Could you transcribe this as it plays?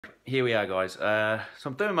Here we are, guys. So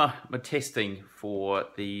I'm doing my testing for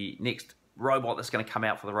the next robot that's going to come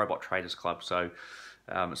out for the Robot Traders Club. So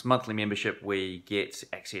it's a monthly membership. We get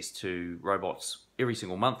access to robots every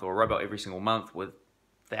single month, or a robot every single month, with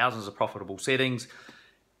thousands of profitable settings.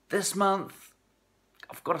 This month,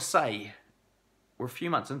 I've got to say, we're a few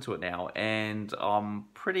months into it now, and I'm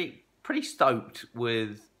pretty stoked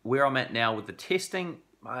with where I'm at now with the testing.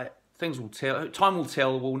 Things will tell. Time will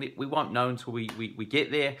tell. We won't know until we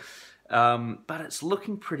get there. But it's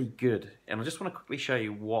looking pretty good. And I just want to quickly show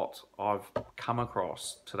you what I've come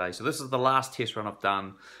across today. So this is the last test run I've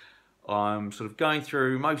done. I'm sort of going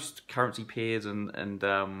through most currency pairs and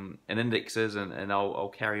indexes, and I'll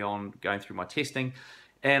carry on going through my testing.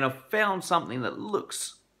 And I've found something that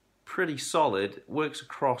looks pretty solid, works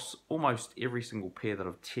across almost every single pair that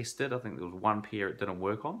I've tested. I think there was one pair it didn't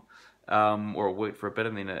work on. Or it worked for a bit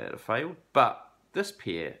and then it failed. But this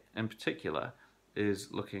pair in particular is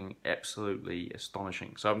looking absolutely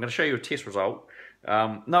astonishing. So I'm going to show you a test result.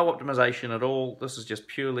 No optimization at all. This is just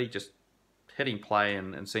purely just hitting play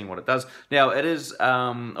and seeing what it does. Now it is,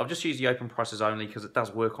 I've just used the open prices only because it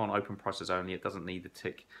does work on open prices only. It doesn't need the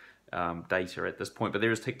tick data at this point, but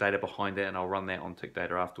there is tick data behind it, and I'll run that on tick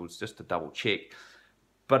data afterwards just to double check.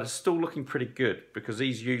 But it's still looking pretty good, because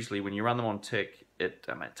these usually, when you run them on tick, it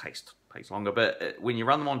takes longer, but when you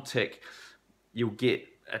run them on tick, you'll get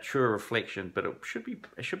a truer reflection, but it should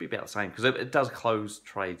be about the same, because it does close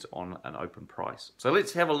trades on an open price. So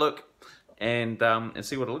let's have a look and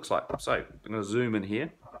see what it looks like. So I'm going to zoom in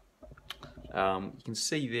here. You can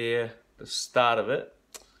see there the start of it.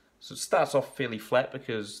 So it starts off fairly flat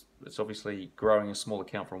because it's obviously growing a small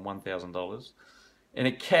account from $1,000, and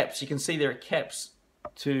it caps. You can see there it caps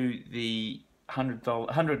to the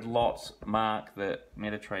 100 lots mark that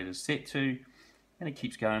MetaTrader is set to, and it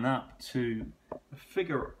keeps going up to a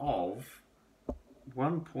figure of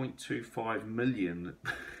 1.25 million.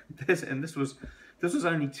 This was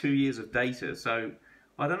only 2 years of data, so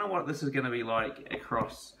I don't know what this is going to be like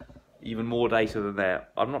across even more data than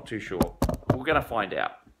that. I'm not too sure. We're going to find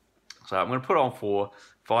out. So I'm going to put on for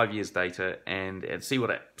 5 years data and see what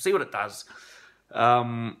it does.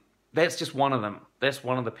 That's just one of them. That's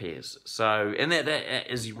one of the pairs. So, and that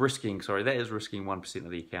is risking, that is risking 1%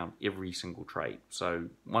 of the account every single trade. So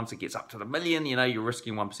once it gets up to the million, you know, you're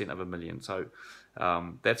risking 1% of a million. So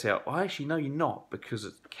that's how, well, actually, no, you're not, because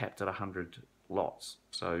it's capped at 100 lots.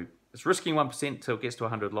 So it's risking 1% till it gets to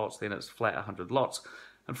 100 lots, then it's flat 100 lots.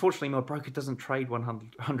 Unfortunately, my broker doesn't trade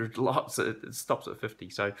 100 lots. It stops at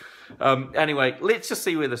 50. So anyway, let's just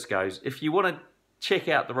see where this goes. If you want to check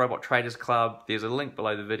out the Robot Traders Club, there's a link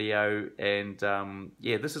below the video, and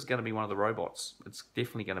yeah, this is going to be one of the robots. It's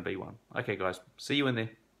definitely going to be one. Okay, guys, see you in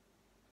there.